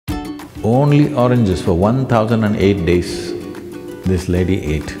Only oranges for 1008 days this lady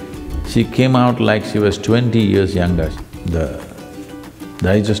ate. She came out like she was 20 years younger. The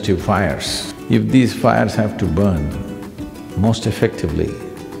digestive fires, if these fires have to burn, most effectively,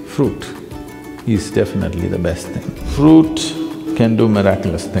 fruit is definitely the best thing. Fruit can do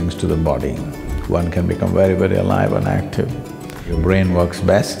miraculous things to the body. One can become very, very alive and active. Your brain works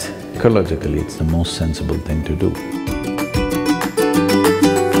best. Ecologically, it's the most sensible thing to do.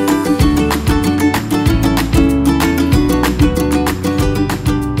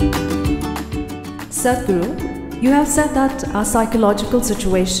 Sadhguru, you have said that our psychological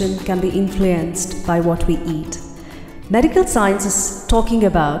situation can be influenced by what we eat. Medical science is talking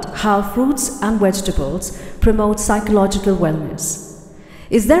about how fruits and vegetables promote psychological wellness.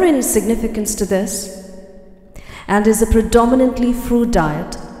 Is there any significance to this? And is a predominantly fruit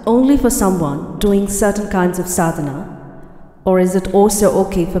diet only for someone doing certain kinds of sadhana? Or is it also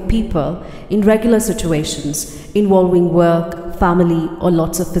okay for people in regular situations involving work, family, or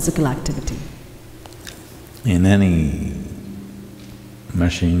lots of physical activity? In any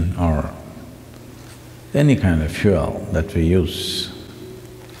machine or any kind of fuel that we use,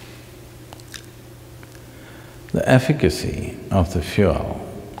 the efficacy of the fuel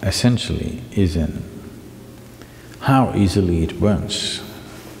essentially is in how easily it burns.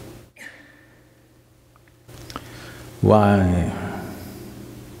 Why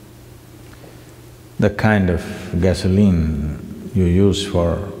the kind of gasoline you use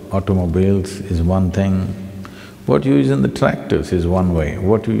for automobiles is one thing, what you use in the tractors is one way,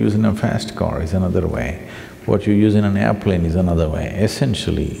 what you use in a fast car is another way, what you use in an airplane is another way.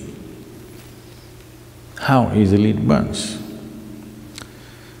 Essentially, how easily it burns.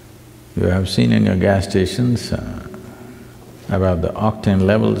 You have seen in your gas stations about the octane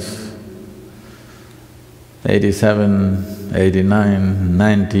levels, 87, 89,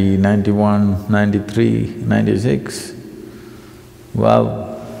 90, 91, 93, 96. Well,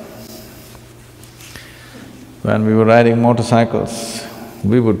 when we were riding motorcycles,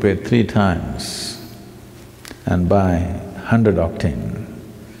 we would pay 3 times and buy 100 octane,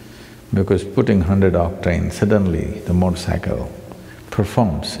 because putting 100 octane, suddenly the motorcycle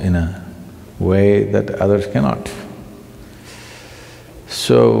performs in a way that others cannot.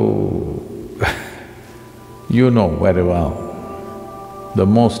 So, you know very well, the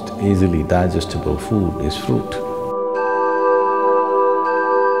most easily digestible food is fruit.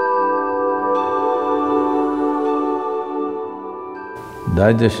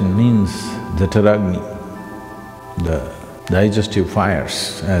 Digestion means the Jataragni, the digestive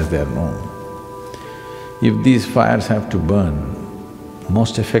fires as they are known. If these fires have to burn,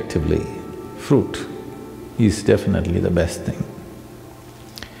 most effectively, fruit is definitely the best thing.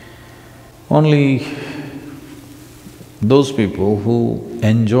 Only those people who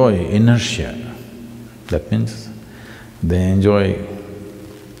enjoy inertia, that means they enjoy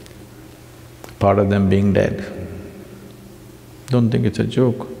part of them being dead. Don't think it's a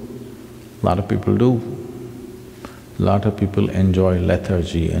joke. A lot of people do. A lot of people enjoy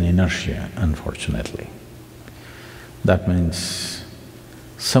lethargy and inertia, unfortunately. That means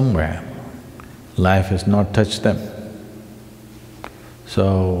somewhere life has not touched them.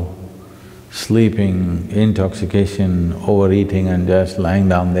 So, sleeping, intoxication, overeating and just lying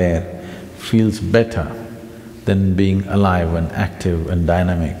down there feels better than being alive and active and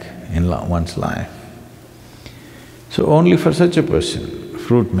dynamic in one's life. So only for such a person,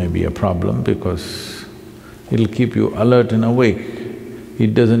 fruit may be a problem because it'll keep you alert and awake.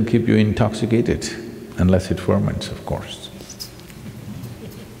 It doesn't keep you intoxicated, unless it ferments, of course.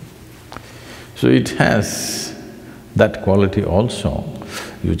 So it has that quality also,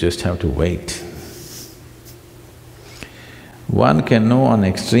 you just have to wait. One can know an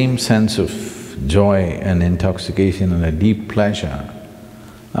extreme sense of joy and intoxication and a deep pleasure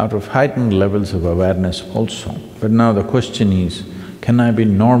out of heightened levels of awareness also. But now the question is, can I be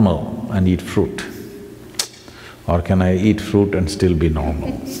normal and eat fruit? Or can I eat fruit and still be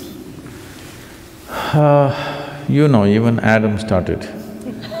normal? You know, even Adam started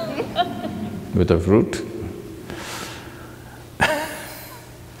with a fruit.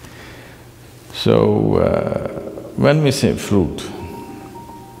 So, when we say fruit,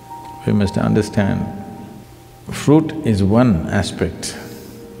 we must understand fruit is one aspect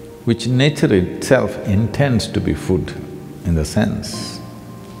which nature itself intends to be food, in the sense,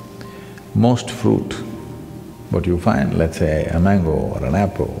 most fruit, what you find, let's say a mango or an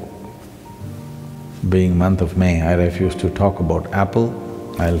apple, being month of May, I refuse to talk about apple,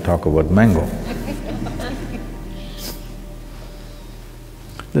 I'll talk about mango.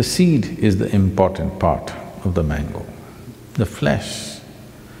 The seed is the important part of the mango. The flesh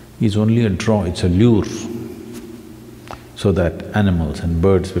is only a draw, it's a lure, so that animals and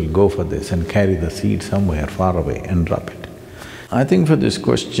birds will go for this and carry the seed somewhere far away and drop it. I think for this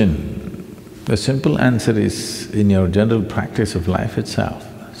question, the simple answer is in your general practice of life itself.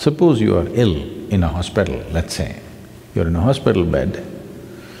 Suppose you are ill in a hospital, let's say, you're in a hospital bed,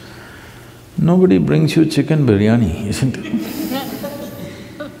 nobody brings you chicken biryani, isn't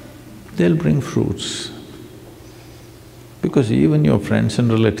it? They'll bring fruits. Because even your friends and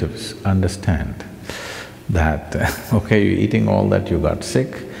relatives understand that, okay, you're eating all that, you got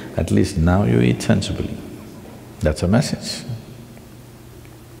sick, at least now you eat sensibly. That's a message.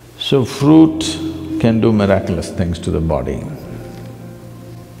 So fruit can do miraculous things to the body.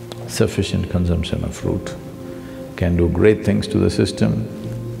 Sufficient consumption of fruit can do great things to the system.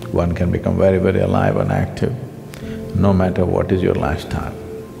 One can become very, very alive and active, no matter what is your lifestyle.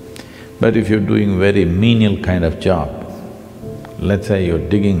 But if you're doing very menial kind of job, let's say you're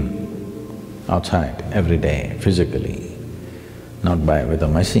digging outside every day physically, not with a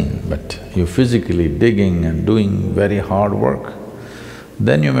machine, but you're physically digging and doing very hard work,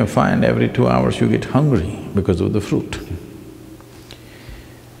 then you may find every 2 hours you get hungry because of the fruit.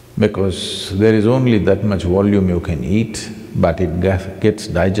 Because there is only that much volume you can eat, but it gets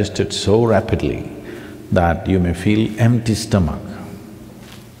digested so rapidly that you may feel empty stomach.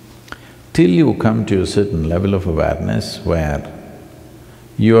 Till you come to a certain level of awareness where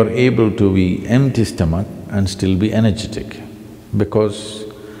you are able to be empty stomach and still be energetic, because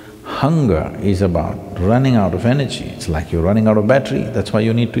hunger is about running out of energy. It's like you're running out of battery, that's why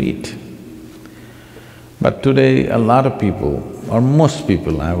you need to eat. But today, a lot of people, or most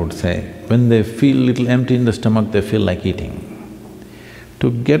people I would say, when they feel little empty in the stomach, they feel like eating.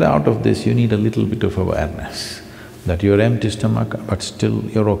 To get out of this, you need a little bit of awareness that you're empty stomach, but still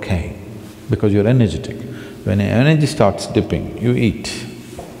you're okay, because you're energetic. When your energy starts dipping, you eat.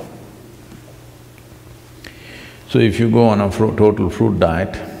 So if you go on a total fruit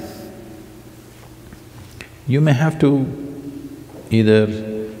diet, you may have to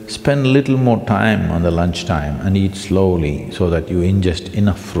either spend little more time on the lunchtime and eat slowly so that you ingest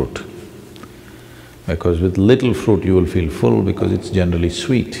enough fruit. Because with little fruit you will feel full because it's generally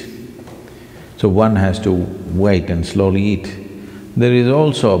sweet. So one has to wait and slowly eat. There is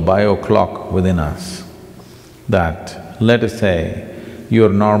also a bio clock within us that, let us say, your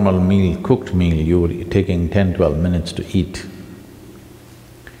normal meal, cooked meal, you're taking 10–12 minutes to eat.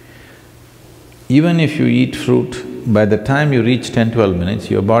 Even if you eat fruit, by the time you reach 10–12 minutes,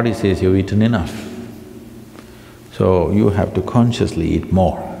 your body says you've eaten enough. So you have to consciously eat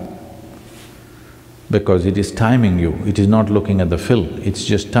more, because it is timing you, it is not looking at the fill, it's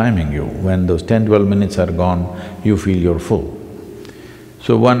just timing you. When those 10–12 minutes are gone, you feel you're full.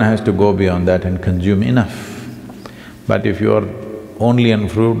 So one has to go beyond that and consume enough. But if you're only on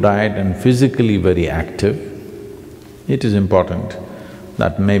fruit diet and physically very active, it is important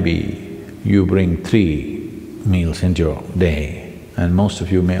that maybe you bring 3 meals into your day, and most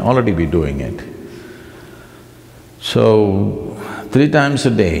of you may already be doing it. So, 3 times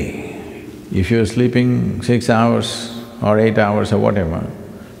a day, if you're sleeping 6 hours or 8 hours or whatever,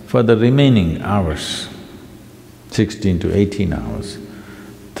 for the remaining hours, 16 to 18 hours,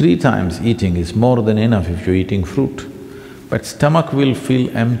 3 times eating is more than enough if you're eating fruit. But stomach will feel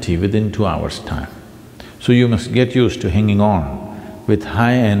empty within 2 hours' time. So you must get used to hanging on with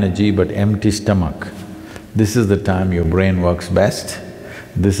high energy but empty stomach. This is the time your brain works best,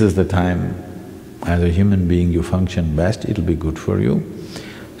 this is the time as a human being you function best, it'll be good for you.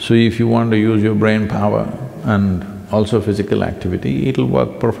 So if you want to use your brain power and also physical activity, it'll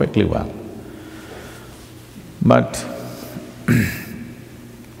work perfectly well. But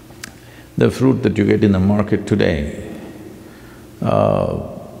the fruit that you get in the market today,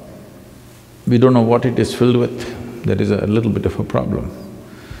 we don't know what it is filled with. There is a little bit of a problem.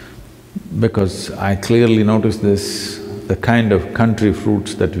 Because I clearly noticed this, the kind of country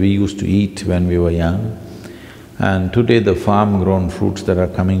fruits that we used to eat when we were young, and today the farm-grown fruits that are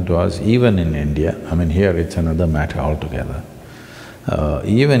coming to us, even in India, I mean here it's another matter altogether,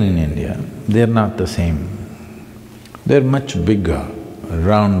 even in India, they're not the same. They're much bigger,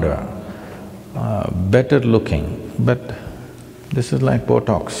 rounder, better looking, but this is like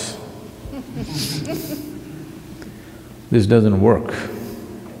Botox. This doesn't work.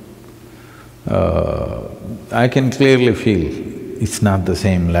 I can clearly feel it's not the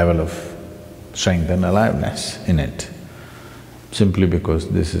same level of strength and aliveness in it, simply because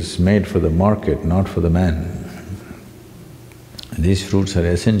this is made for the market, not for the man. These fruits are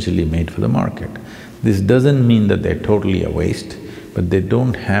essentially made for the market. This doesn't mean that they're totally a waste, but they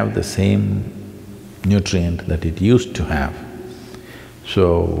don't have the same nutrient that it used to have.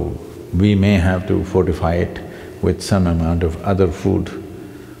 So, we may have to fortify it with some amount of other food.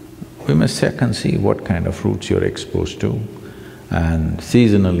 We must check and see what kind of fruits you're exposed to. And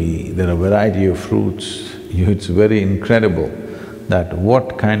seasonally, there are a variety of fruits. It's very incredible that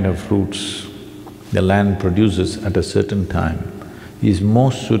what kind of fruits the land produces at a certain time is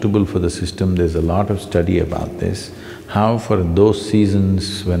most suitable for the system. There's a lot of study about this, how for those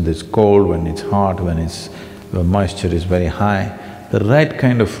seasons when it's cold, when it's hot, when the moisture is very high, the right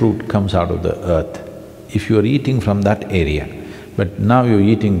kind of fruit comes out of the earth. If you're eating from that area, but now you're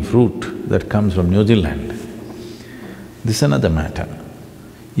eating fruit that comes from New Zealand, this is another matter.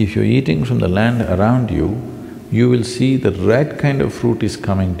 If you're eating from the land around you, you will see the right kind of fruit is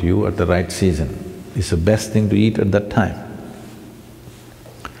coming to you at the right season. It's the best thing to eat at that time.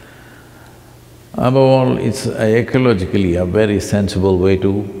 Above all, it's ecologically a very sensible way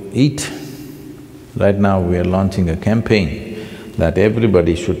to eat. Right now we are launching a campaign that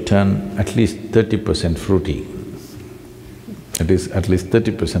everybody should turn at least 30% fruity. That is, at least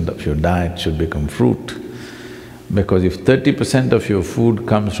 30% of your diet should become fruit. Because if 30% of your food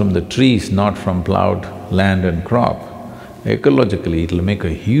comes from the trees, not from plowed land and crop, ecologically it'll make a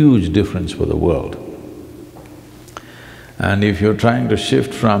huge difference for the world. And if you're trying to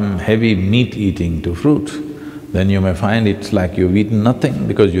shift from heavy meat eating to fruit, then you may find it's like you've eaten nothing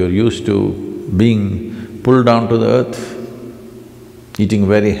because you're used to being pulled down to the earth, eating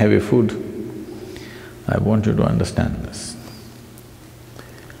very heavy food. I want you to understand this.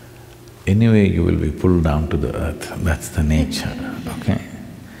 Anyway, you will be pulled down to the earth, that's the nature, okay?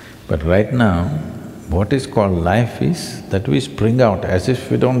 But right now, what is called life is that we spring out as if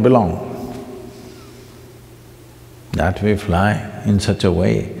we don't belong. That we fly in such a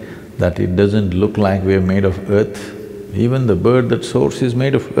way that it doesn't look like we're made of earth. Even the bird that soars is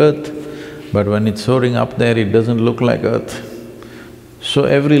made of earth, but when it's soaring up there, it doesn't look like earth. So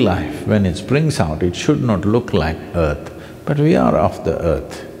every life, when it springs out, it should not look like earth, but we are of the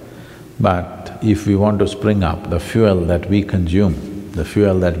earth. But if we want to spring up, the fuel that we consume, the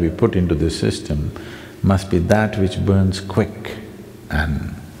fuel that we put into this system must be that which burns quick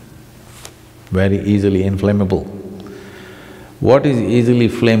and very easily inflammable. What is easily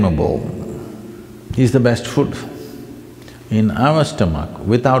flammable is the best food. In our stomach,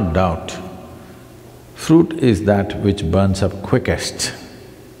 without doubt, fruit is that which burns up quickest.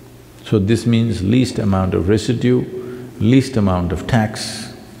 So this means least amount of residue, least amount of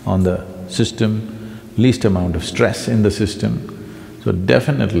tax on the system, least amount of stress in the system. So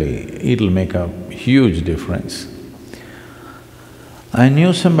definitely it'll make a huge difference. I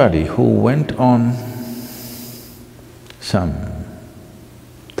knew somebody who went on some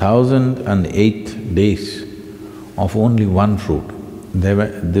 1,008 days of only one fruit.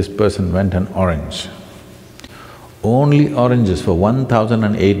 This person went on orange. Only oranges for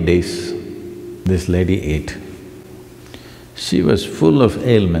 1,008 days this lady ate. She was full of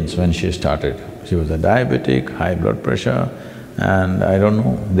ailments when she started. She was a diabetic, high blood pressure, and I don't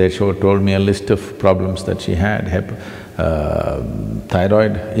know, they told me a list of problems that she had,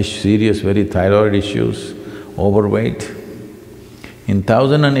 serious very thyroid issues, overweight. In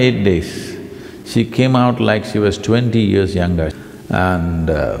 1,008 days, she came out like she was 20 years younger and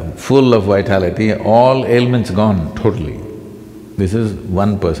full of vitality, all ailments gone totally. This is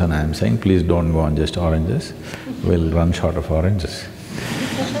one person I am saying, please don't go on just oranges, we'll run short of oranges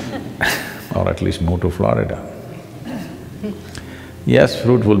or at least move to Florida. Yes,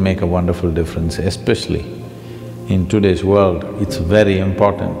 fruit will make a wonderful difference, especially in today's world, it's very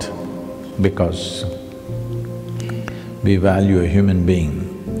important because we value a human being,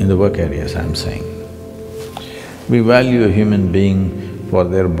 in the work areas I'm saying. We value a human being for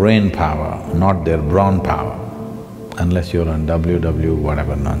their brain power, not their brawn power, unless you're on WW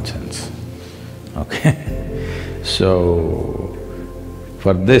whatever nonsense, okay? So,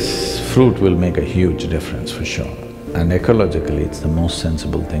 for this, fruit will make a huge difference for sure. And ecologically, it's the most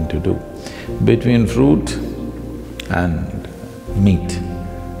sensible thing to do. Between fruit and meat,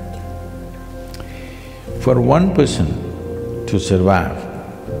 for one person to survive,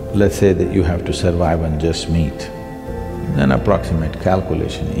 let's say that you have to survive on just meat, then approximate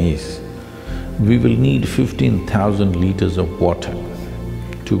calculation is, we will need 15,000 liters of water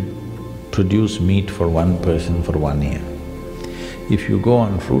to produce meat for one person for 1 year. If you go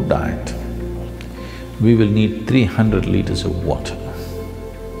on fruit diet, we will need 300 liters of water.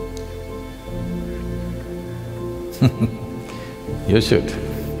 You should.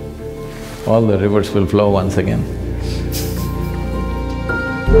 All the rivers will flow once again.